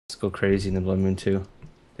go crazy in the Blood Moon too.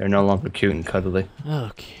 They're no longer cute and cuddly.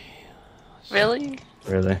 Okay. Really?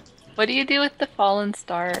 Really. What do you do with the fallen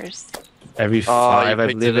stars? Every Oh, you 5, I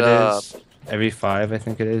picked believe it it up. is. Every 5, I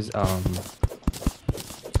think it is.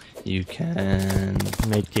 You can.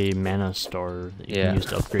 Make a mana star that you can use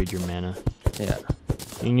to upgrade your mana. Yeah.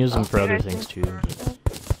 You can use them for other things too.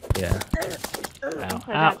 Yeah. Ow,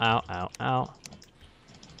 ow, ow, ow, ow.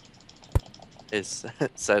 It's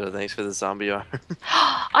Saito, thanks for the zombie arm.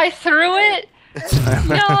 I threw it!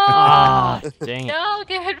 No! Ah, dang it. No,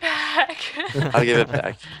 give it back! I'll give it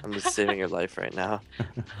back. I'm just saving your life right now.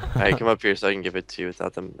 Alright, come up here so I can give it to you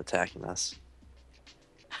without them attacking us.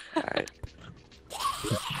 Alright.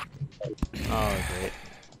 Oh, great.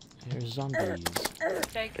 Here's zombies.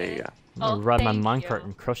 There you go. I'm gonna ride my thank minecart you.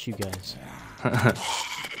 and crush you guys.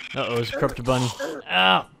 Uh-oh, it's a corrupted bunny.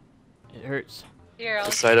 Ow! It hurts. Here,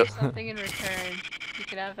 I'll Side give you up. something in return. You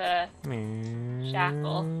can have a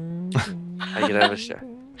shackle. I can have a share.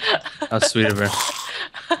 How sweet of her.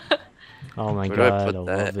 Oh my Where do I god, put I love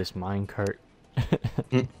that? this minecart.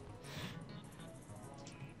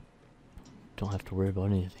 Don't have to worry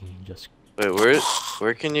about anything, you just... Wait,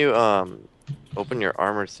 where can you open your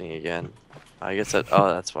armor thing again? I guess that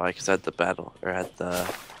that's why, because I had the battle or had the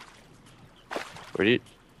where do you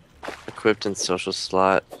equipped in social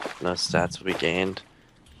slot, no stats will be gained.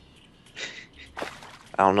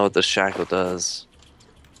 I don't know what the shackle does.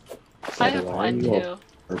 I have one too.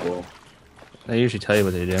 Purple. They usually tell you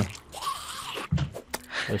what they do.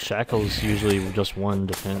 The shackle's usually just one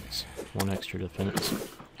defense. One extra defense.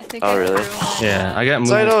 I think Oh, I really? threw one. Yeah, I got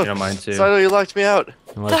movement Saito, speed on mine too. Saito, you locked me out.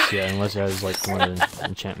 Unless, yeah, unless it has like one of the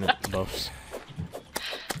enchantment buffs.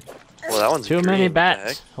 Well, that one's Too green. many What the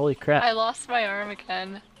bats! Holy crap. I lost my arm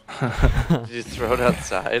again. heck? Did you throw it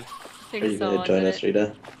outside? I think Are you gonna someone join did us, it.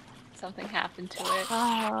 Rita? Something happened to it.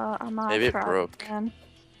 I'm not Maybe it proud, broke. man.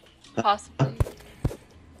 Possibly.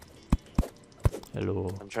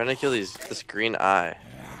 Hello. I'm trying to kill this green eye.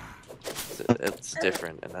 It's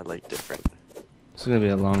different, and I like different. It's gonna be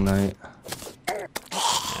a long night.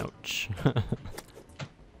 Ouch.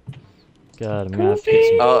 God, I'm gonna have to get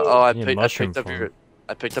some... Oh, I need a picked mushroom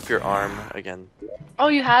I picked up your arm again. Oh,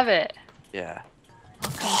 you have it. Yeah. I'll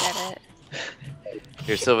come get it.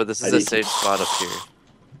 Here, Silva, this is a safe spot up here.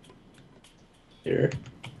 Here?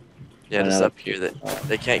 Yeah, Why just not up here.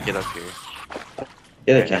 They can't get up here.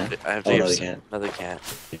 Yeah, they I can. have to Oh, give no, they Sa- can't. No, they can't.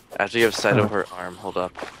 I have to give Saito her arm. Hold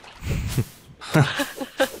up.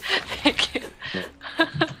 Thank you.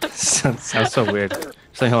 Sounds so weird.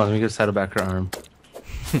 So hold on, let me get Saddle back her arm.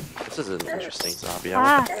 This is an interesting zombie. I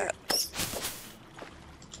want that.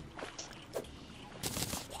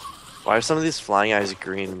 Why are some of these flying eyes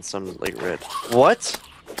green and some like red? What?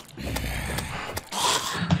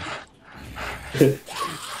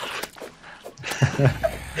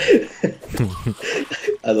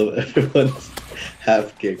 I love everyone's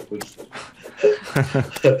half kick.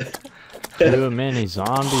 Too many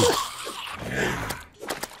zombies.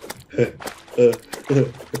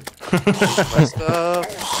 My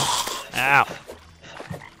stuff. Ow.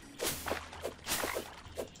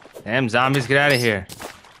 Damn, zombies, get out of here.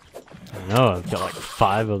 I know, I've got like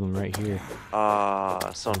 5 of them right here.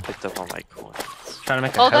 Someone picked up all my coins. Trying to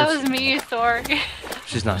make a Oh, that house. was me. Sorry.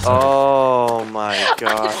 She's not sorry. Oh my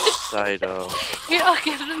gosh, Saito. Here, I'll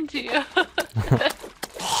give them to you.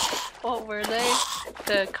 What were they?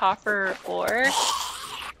 The copper ore?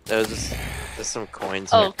 There's some coins.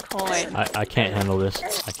 Oh, Here. coin. I can't handle this.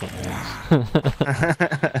 I can't handle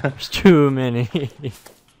this. There's too many.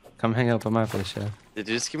 Come hang out by my place, Chef. Did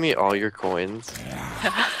you just give me all your coins?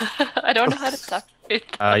 I don't know how to separate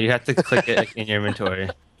You have to click it in your inventory.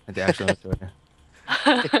 At the actual inventory.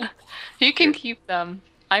 them. You can keep them.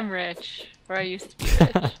 I'm rich. Or I used to be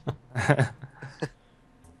rich.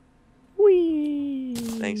 Whee!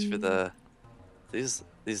 Thanks for the. These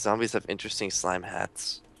zombies have interesting slime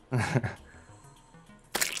hats.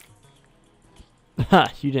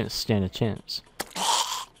 Ha! You didn't stand a chance.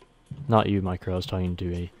 Not you, Micro. I was talking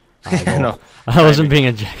to a eyeball. No, I wasn't being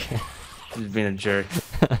a jackass. he's being a jerk.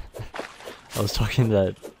 I was talking to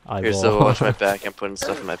that eyeball. Here, so watch my back. I'm putting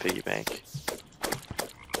stuff in my piggy bank.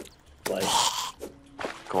 Like,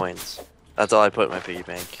 Coins. That's all I put in my piggy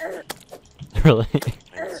bank. Really?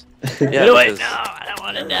 Coins. Get Yeah, away! because No, I don't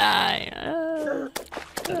want to die.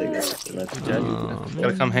 I think that's Jed, Oh, you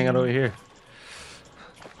gotta come hang out over here.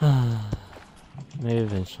 Maybe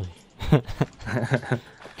eventually.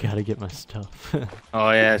 Gotta get my stuff. Oh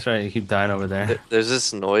yeah, that's right. You keep dying over there. there's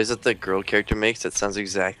this noise that the girl character makes that sounds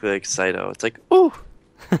exactly like Saito. It's like, ooh!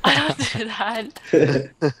 I don't do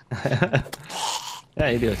that. not. Yeah,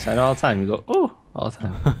 you do it. All the time. You go, oh, all the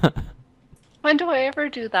time. Oh, When do I ever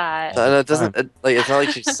do that? No, it doesn't. Like, it's not like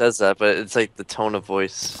she says that, but it's like the tone of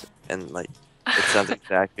voice and like it sounds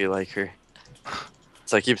exactly like her.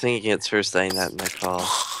 So I keep thinking it's her saying that in the call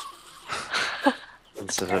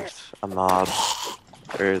instead of a mob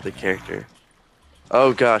or the character.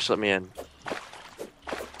 Oh gosh, let me in.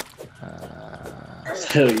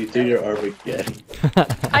 So you threw your arm again.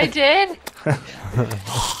 I did?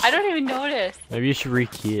 I don't even notice. Maybe you should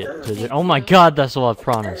rekey it. Oh my god, that's a lot of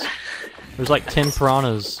piranhas. There's like 10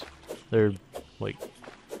 piranhas. They're like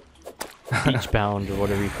beach bound or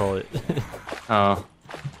whatever you call it. Oh.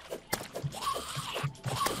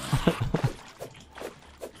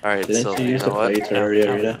 Alright, Didn't so you you used to know what? play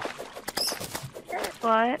Terraria, Rita?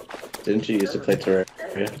 What? Didn't you used to play Terraria?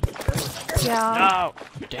 Yeah.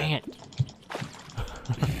 No! Dang it.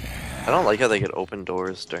 I don't like how they get open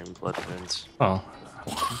doors during blood moons. Oh.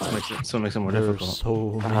 So it makes it more There are difficult.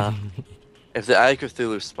 so Uh-huh. many. If the Eye of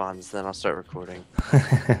Cthulhu spawns, then I'll start recording.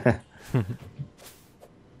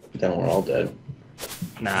 Then we're all dead.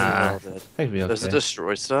 Nah. All dead. I think it'll be Does it okay.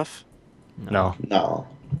 destroy stuff? No. No.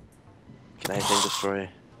 Can anything destroy?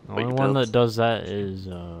 The what only you one built? that does that is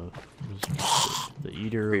the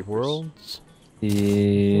Eater of Creepers. Worlds.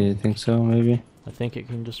 Yeah, I think so, maybe. I think it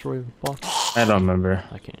can destroy blocks. I don't remember.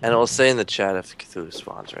 I can't. And it will say in the chat if Cthulhu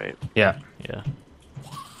spawns, right? Yeah. Yeah.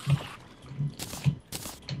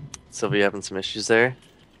 Sylvia having some issues there?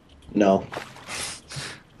 No.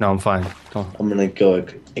 No, I'm fine. Don't. I'm gonna go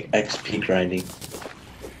XP grinding.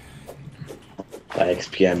 By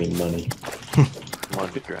XP I mean money.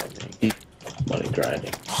 Money grinding. Money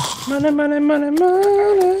grinding. Money, money, money,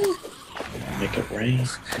 money. Make it rain.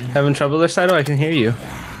 Having trouble there, Saito? I can hear you.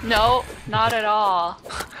 No, not at all.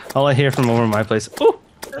 All I hear from over my place. Ooh!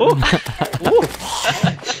 Ooh!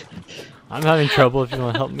 I'm having trouble if you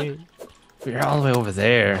want to help me. You're all the way over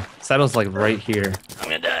there. Saito's like right here. I'm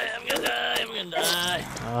gonna die, I'm gonna die, I'm gonna die.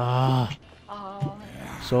 Ah, Oh,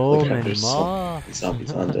 so Look at many there's mobs.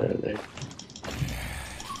 zombies under there.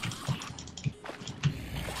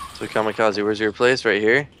 So Kamikaze, where's your place? Right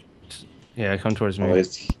here? Yeah, come towards me.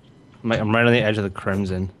 Always. I'm right on the edge of the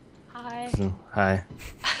crimson. hi. So, hi.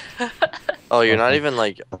 Oh, you're not Okay. even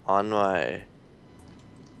like on my...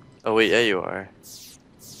 Oh wait, yeah you are.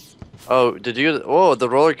 Oh, did you... Oh, the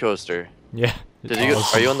roller coaster. Yeah. Did it's you?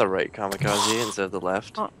 awesome. Are you on the right, Kamikaze, instead of the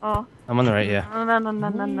left? Oh. I'm on the right, yeah. No, no, no,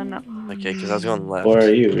 no, no, no. Okay, because I was going left. Where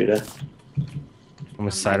are you, Rita? I'm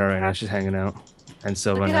with Saito right now. She's hanging out. And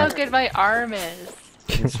Silva Look at now. how good my arm is.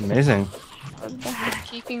 It's amazing. It's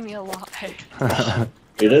keeping me alive.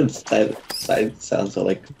 Rita and side sound so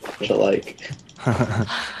like much alike.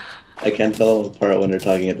 I can't tell them apart when they're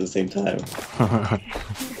talking at the same time.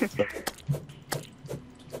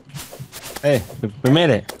 Hey, we made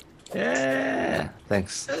it. Yeah.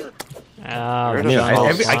 Thanks. Ah, Heard the I, of I, false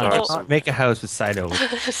every, I start. cannot make a house with Saito.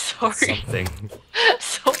 Sorry. Something.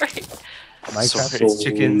 Sorry. Minecraft Sorry. is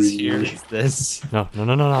chickens. Here is this. No, no,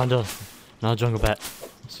 no, no, no, no. Not jungle bat.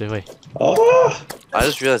 Stay away. Oh! I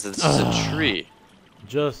just realized that this is a tree.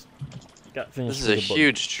 Just got finished. This is a with the book.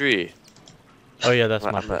 huge tree. Oh yeah, that's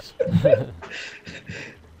Well, my I'm place.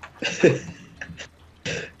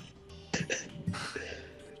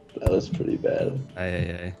 That was pretty bad.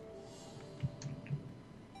 Aye.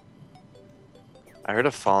 I heard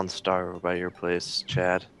a fallen star over by your place,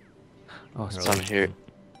 Chad. Oh, Really? So I'm here.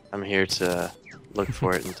 I'm here to look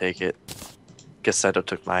for it and take it. Guess Saito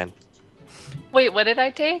took mine. Wait, what did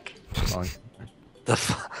I take? long.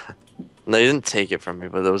 No, you didn't take it from me,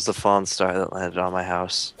 but it was the fallen star that landed on my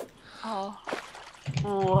house. Oh.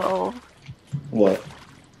 Whoa. What?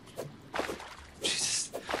 Jesus.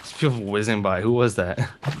 There's people whizzing by. Who was that?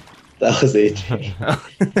 That was AJ.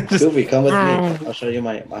 Just- Sylvie, come with me. I'll show you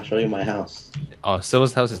my house. oh,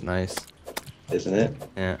 Silva's house is nice. Isn't it?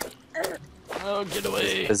 Yeah. Oh, get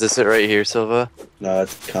away. Is this it right here, Silva? No,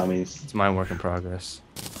 it's commies. It's my work in progress.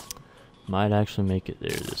 Might actually make it there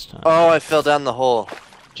this time. Oh, I fell down the hole.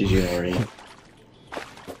 GG Nori.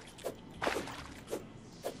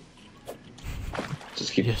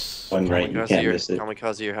 Just keep Yes. going right. You can't miss it.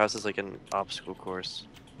 Kamikaze, your house is like an obstacle course.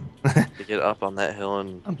 To get up on that hill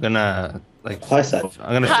and... I'm gonna like. Hi, Seth.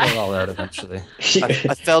 I'm gonna fill it all out eventually.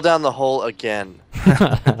 I fell down the hole again.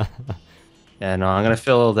 Yeah, no, I'm gonna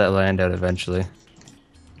fill that land out eventually.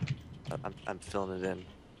 I'm filling it in.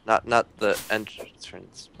 Not the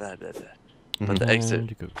entrance, but the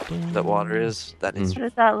exit that water is. That needs What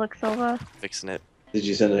does that look, Silva? fixing it. Did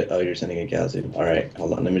you send it? Oh, you're sending a Galaxy. Alright,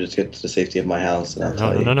 hold on. Let me just get to the safety of my house and I'll No,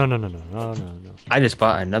 tell no, you. no, no, no, no, no, no, no, no. I just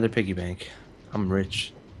bought another piggy bank. I'm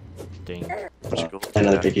rich. Dang. What you go-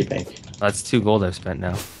 Another yeah. piggy bank. That's 2 gold I've spent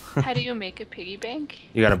now. How do you make a piggy bank?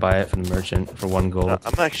 You gotta buy it from the merchant for 1 gold.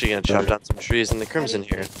 I'm actually gonna chop down some trees in the crimson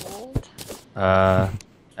here. Gold?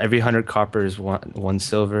 Every 100 copper is one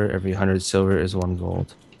silver. Every 100 silver is 1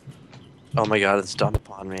 gold. Oh my god, it's dawned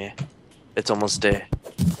upon me. It's almost day.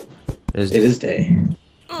 Is It is day.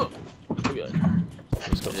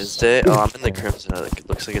 Let's go. It is day? Oh, I'm in the crimson. It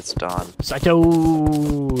looks like it's dawn.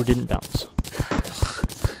 Saito didn't bounce.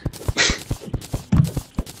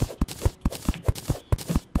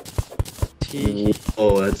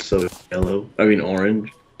 Oh, that's so yellow. I mean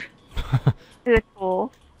orange. Is it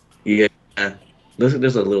cool? Yeah. Looks like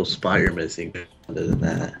there's a little spire missing. Other than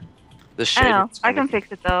that. The I shade. know. I can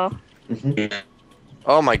fix it though.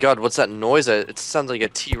 Oh my god, what's that noise? It sounds like a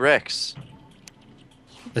T-Rex.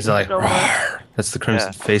 it like? Silver. "Rawr." That's the crimson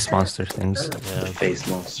Yeah. face monster things. Yeah. Face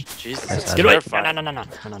monster. Jesus, That's it's not Get away! No, terrifying. no, no, no,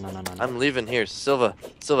 no, no, no, no, no. I'm leaving here. Silva,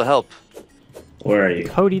 help. Where are you?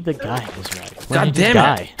 Cody the guy is right. Where God did you damn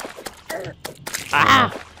die?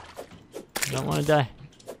 Ah! I don't want to die.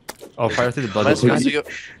 Oh, fire through the blood. Am I supposed to go?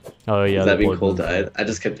 Oh yeah. Does the that mean blood cold moon. died? I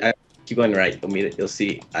just kept. I keep going right. You'll meet it. You'll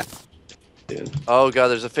see. Soon. Oh god,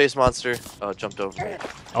 there's a face monster. Oh, it jumped over me.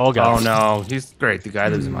 Oh god. Oh no, he's great. The guy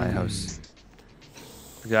lives in my house.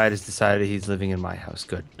 The guy just decided he's living in my house.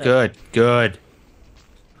 Good. Good. Good.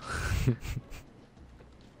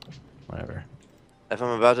 Whatever. If I'm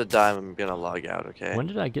about to die, I'm gonna log out, okay? When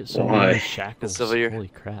did I get so Why? many shackles? Silver, you're- Holy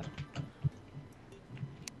crap.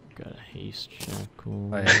 Got a haste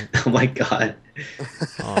shackle. Oh, yeah. Oh my god.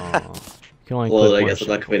 Oh. Can only Well, click I one guess I'm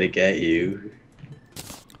not coming to get you.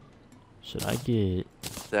 Should I get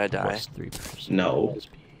Did I die? plus 3% No.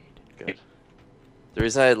 speed? Good. The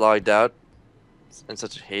reason I logged out in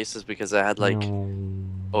such haste is because I had like No.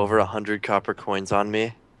 over 100 copper coins on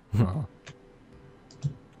me. Oh.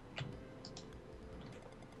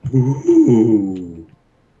 Ooh.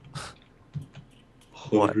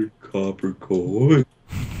 What? 100 copper coin.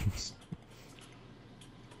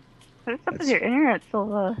 What is up with your internet,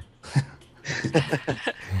 Silva?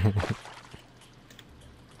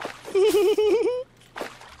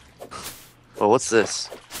 Well, what's this?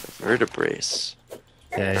 Vertebrae.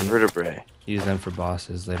 Yeah, you Vertebrae. use them for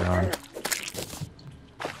bosses later on.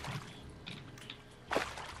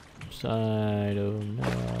 Side, oh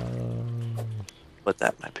no. Put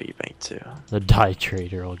that in my piggy bank too. The die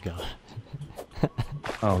trader, oh god.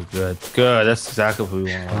 Oh, good. Good. That's exactly what we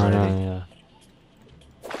want I already. know,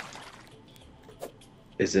 yeah.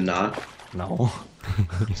 Is it not? No.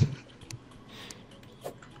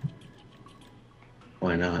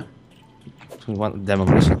 Why not? We want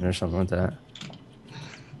demolition or something like that.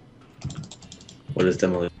 What is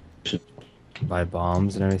demolition? Buy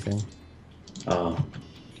bombs and everything. Oh.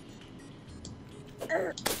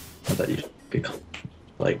 I thought you'd be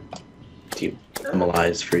like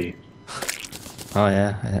demolize free. Oh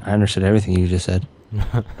yeah, I understood everything you just said.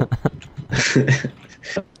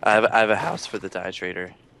 I have a house for the die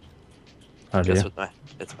trader. Oh, do Guess you? what?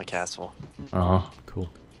 It's my castle. Oh. Cool.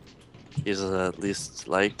 He's the least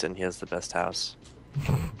liked, and he has the best house.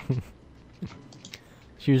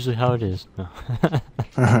 It's usually how it is. No.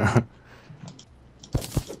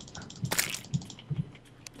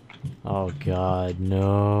 Oh god,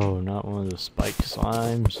 no, not one of the spike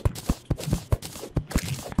slimes.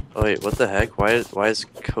 Oh wait, what the heck? Why is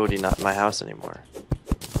Cody not in my house anymore?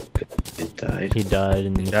 It died. He died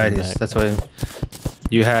and then he Died. came back. That's why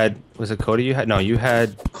you had. Was it Cody? You had no. You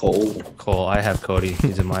had Coal. Cole. I have Cody.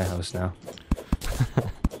 He's in my house now.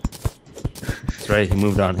 That's right. He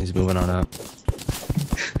moved on. He's moving on up.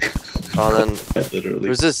 Oh, then Literally.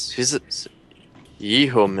 who's this? Who's this?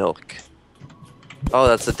 Yeehaw Milk. Oh,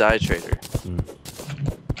 that's the die trader.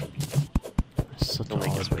 Such Don't an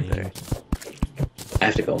make us odd right there. name. I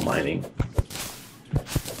have to go mining.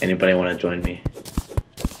 Anybody want to join me?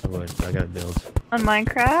 I would. But I gotta build. On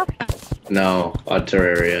Minecraft? No, on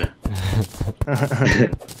Terraria.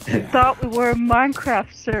 Thought we were a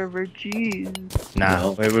Minecraft server, jeez. Nah.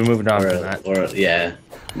 No. Wait, we're moving on from Or, that. or yeah,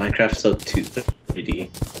 Minecraft's so 3D.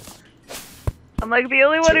 I'm like the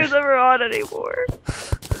only one who's ever on anymore.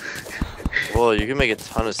 Well, you can make a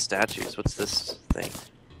ton of statues. What's this thing?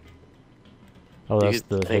 Oh, You that's could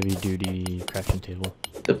the make- heavy duty crafting table.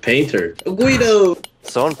 The painter, Guido.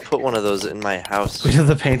 Someone put one of those in my house. We did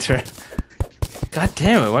the painter. God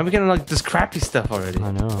damn it! Why are we getting like this crappy stuff already?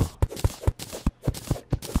 I know.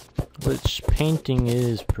 Which painting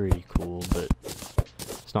is pretty cool, but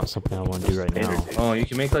it's not something I want to do right now. Oh, you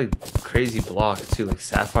can make like crazy blocks too, like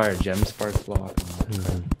sapphire gem spark block.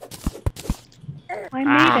 Mhm. I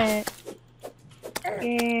Ah. made it.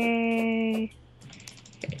 Yay.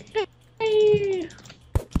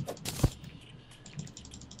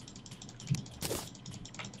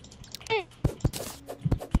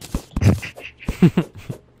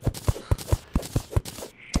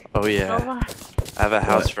 Oh yeah. Lola, I have a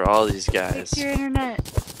house What? for all these fix guys. your internet.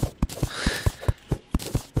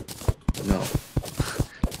 No.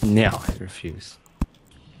 No, I refuse.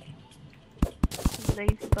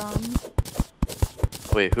 Lace bum.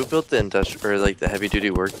 Wait, who built the industrial or like the heavy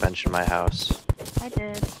duty workbench in my house? I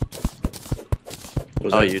did.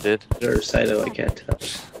 Was Oh, that you did? or Saito? I can't tell.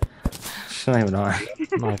 She's not even on.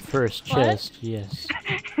 My first What? chest, yes.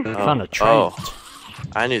 I Oh. found a trait. Oh,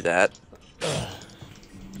 I knew that. I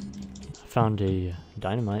found a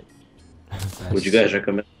dynamite. Would you guys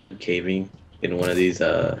recommend caving in one of these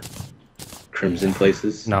crimson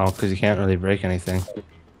places? No, because you can't really break anything.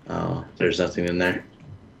 Oh, there's nothing in there.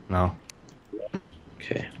 No,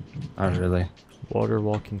 Okay. not really. Water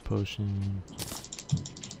walking potion.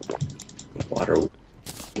 Water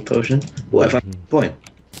potion. Oh, I found a coin.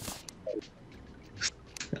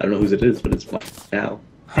 I don't know whose it is, but it's mine now.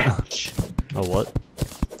 Oh, what?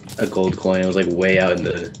 A gold coin. It was like way out in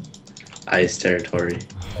the ice territory.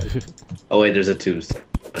 Oh wait, there's a tombstone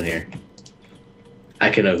on here. I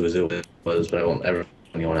can know whose it was, but I won't ever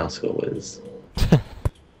anyone else who it was.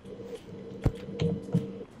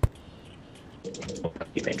 What do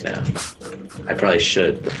you think now? I probably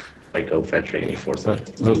should like go fetch rainy for What,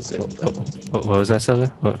 something. what was that, Silver?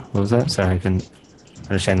 What was that? Sorry, I couldn't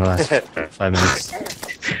understand the last 5 minutes.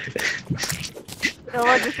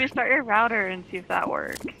 Lola, just restart your router and see if that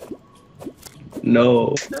works.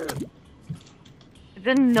 No, It's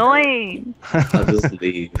annoying. I'll just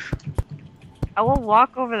leave. I will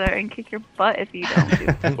walk over there and kick your butt if you don't do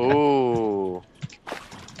it. Ooh.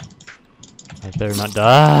 I better not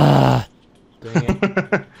die. Dang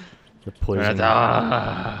it. The poison.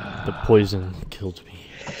 Ah. The poison killed me.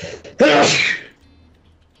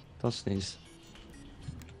 Don't sneeze.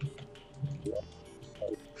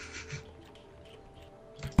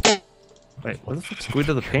 Wait, where the fuck's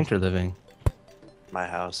Guido the Painter living? My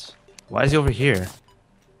house. Why is he over here?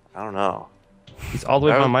 I don't know. He's all the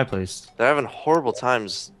way from my place. They're having horrible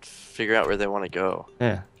times figuring out where they want to go.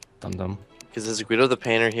 Yeah, dum dum. Because there's Guido the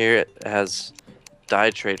Painter here. It has Dye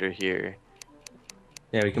Trader here.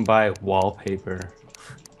 Yeah, we can buy wallpaper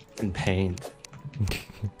and paint.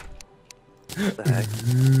 What the heck?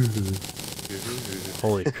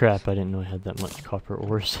 Holy crap, I didn't know I had that much copper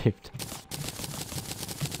ore saved.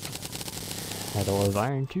 Had a lot of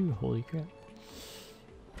iron too, holy crap.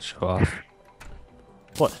 Show off.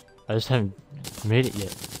 What? I just haven't made it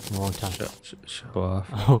yet in a long time. Show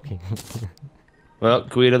off. Okay. Well,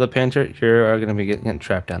 Guido the Painter, you're gonna be getting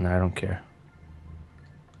trapped down there. I don't care.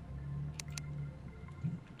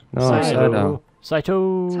 No, Saito.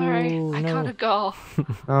 Saito! Sorry, I no. gotta go.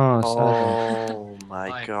 No, Saito. Oh my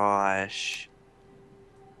Bye. gosh.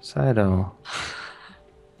 Saito.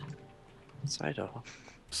 Saito.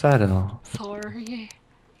 Saito. Sorry.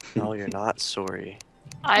 No, you're not sorry.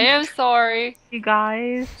 I am sorry. You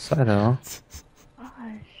guys. Saito.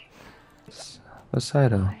 Gosh.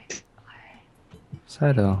 Saito. Bye.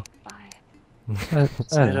 Saito. Bye. Saito.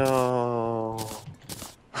 Saito.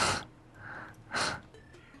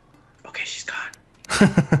 Okay, she's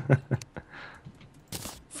gone.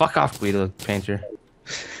 Fuck off, Guido the Painter.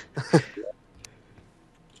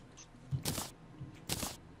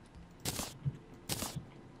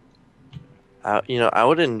 I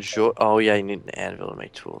would enjoy. Oh yeah, you need an anvil to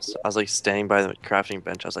make tools. I was like standing by the crafting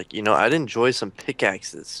bench. I was like, I'd enjoy some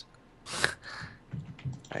pickaxes.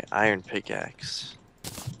 Alright, iron pickaxe.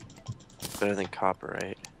 Better than copper,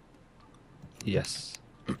 right? Yes.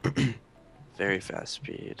 Very fast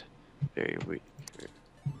speed. Very weak.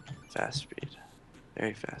 Fast speed.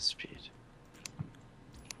 Very fast speed.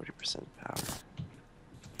 40% power.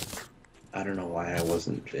 I don't know why I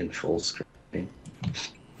wasn't in full screen.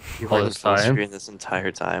 You All were in this full time? screen this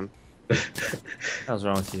entire time. What's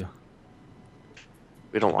wrong with you?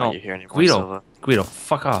 We don't want No, you here anymore, Guido. Silva. Guido,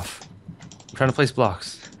 fuck off. I'm trying to place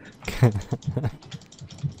blocks.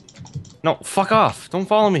 No, fuck off. Don't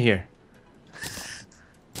follow me here.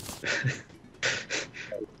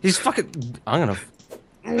 He's fucking. I'm gonna.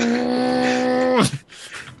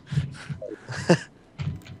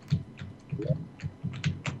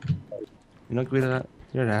 You know, Guido,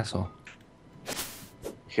 you're an asshole.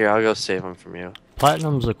 Here, I'll go save him from you.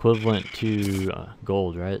 Platinum's equivalent to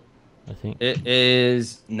gold, right? I think. It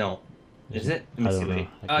is. No. Is it? I don't know.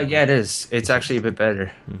 I can't Yeah, it is. It's actually a bit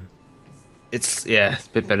better. Hmm. It's a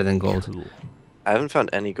bit better than gold. Cool. I haven't found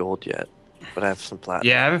any gold yet, but I have some platinum.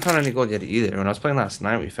 Yeah, I haven't found any gold yet either. When I was playing last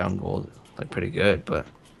night, we found gold like pretty good, but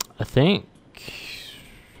I think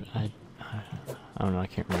I don't know. I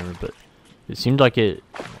can't remember, but it seemed like it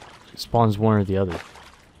spawns one or the other.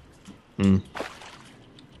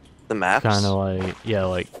 The maps? Kind of like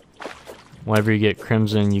like Whenever you get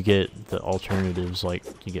crimson, you get the alternatives, like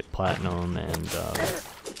you get platinum and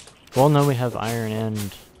well, no, we have iron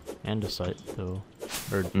and andesite though.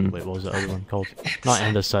 Or wait, what was the other one called? Not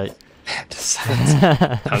andesite.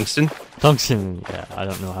 Andesite. Tungsten. Tungsten. Yeah, I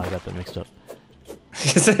don't know how I got that mixed up.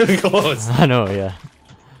 Close. I know, yeah.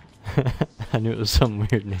 I knew it was some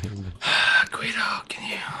weird name. Guido, can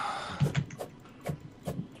you?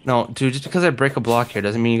 No, dude. Just because I break a block here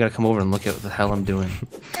doesn't mean you gotta come over and look at what the hell I'm doing.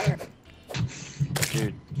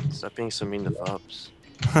 Dude, stop being so mean to Fubs.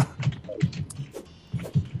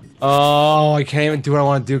 Oh, I can't even do what I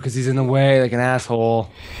want to do because he's in the way like an asshole.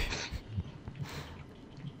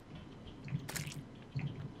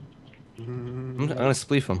 I'm gonna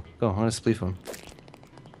spleef him. Go, I'm gonna spleef him.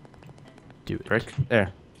 Do it. Brick.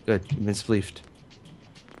 There. Good. You've been spleefed.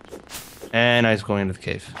 And I was going into the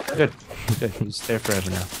cave. Good. Good. He's there forever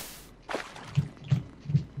now.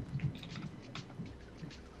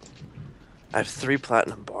 I have 3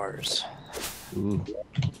 platinum bars. Ooh.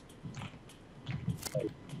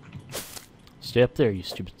 Stay up there, you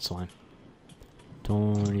stupid slime.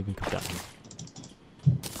 Don't even come down here.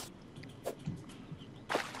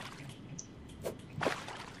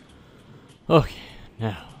 Okay,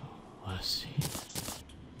 now, let's see.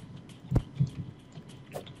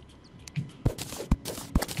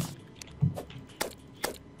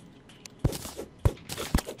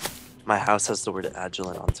 My house has the word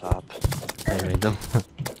Agilent on top. I made them.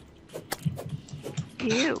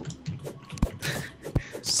 Ew.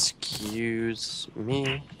 Excuse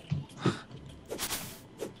me.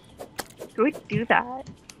 Who would do that?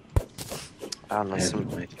 I don't know, I have some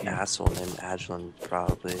no idea. asshole named Agilent,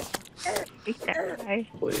 probably. Hate that guy.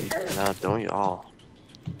 Boy. No, don't you all?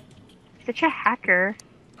 Such a hacker.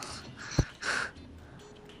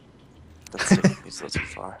 That's taking me so too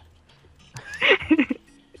far.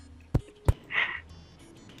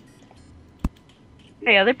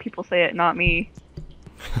 Hey, other people say it, not me.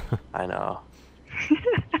 I know.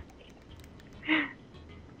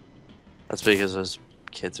 That's because those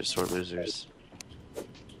kids are sore losers.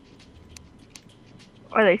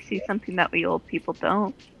 Or they see something that we old people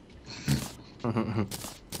don't.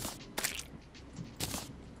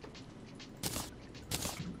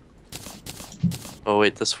 Oh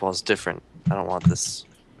wait, this wall's different. I don't want this.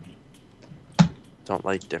 Don't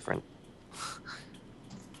like different.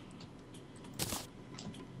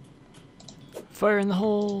 Fire in the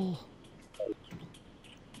hole!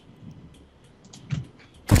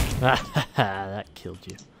 That killed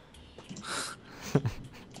you.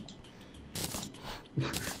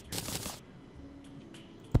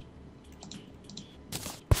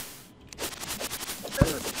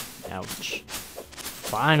 Ouch.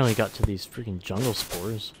 Finally got to these freaking jungle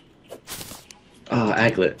spores. Oh,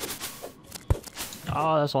 Aglet.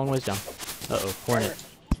 Oh, that's a long ways down. Uh-oh, hornet.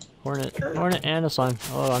 Hornet, hornet, and a slime.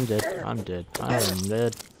 Oh, I'm dead. I'm dead. I'm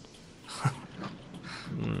dead.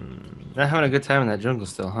 They're having a good time in that jungle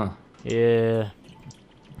still, huh? Yeah.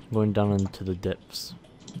 Going down into the depths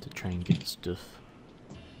to try and get stuff.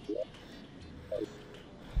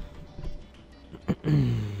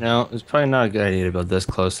 No, it's probably not a good idea to build this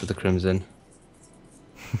close to the Crimson.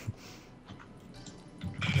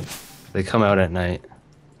 They come out at night.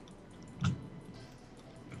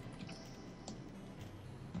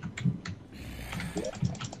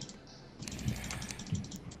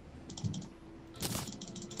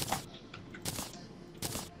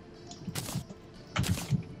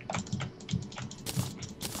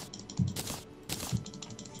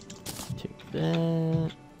 Take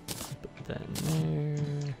that. Put that in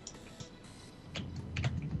there.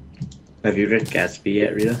 Have you read Gatsby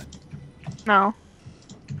yet, Rita? No.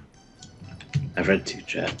 I've read 2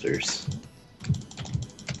 chapters.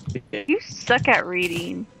 You suck at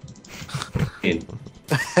reading. And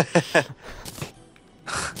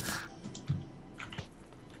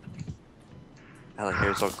Alan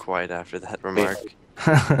Hare's all quiet after that remark.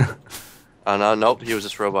 Oh no, nope, he was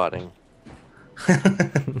just roboting.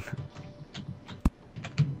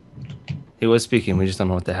 He was speaking, we just don't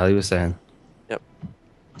know what the hell he was saying. Yep.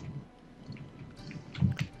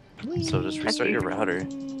 So just restart your router.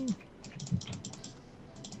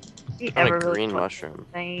 He Found ever a really green looks mushroom.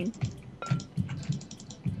 insane.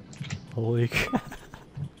 Holy crap.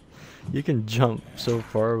 You can jump so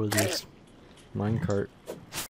far with this minecart.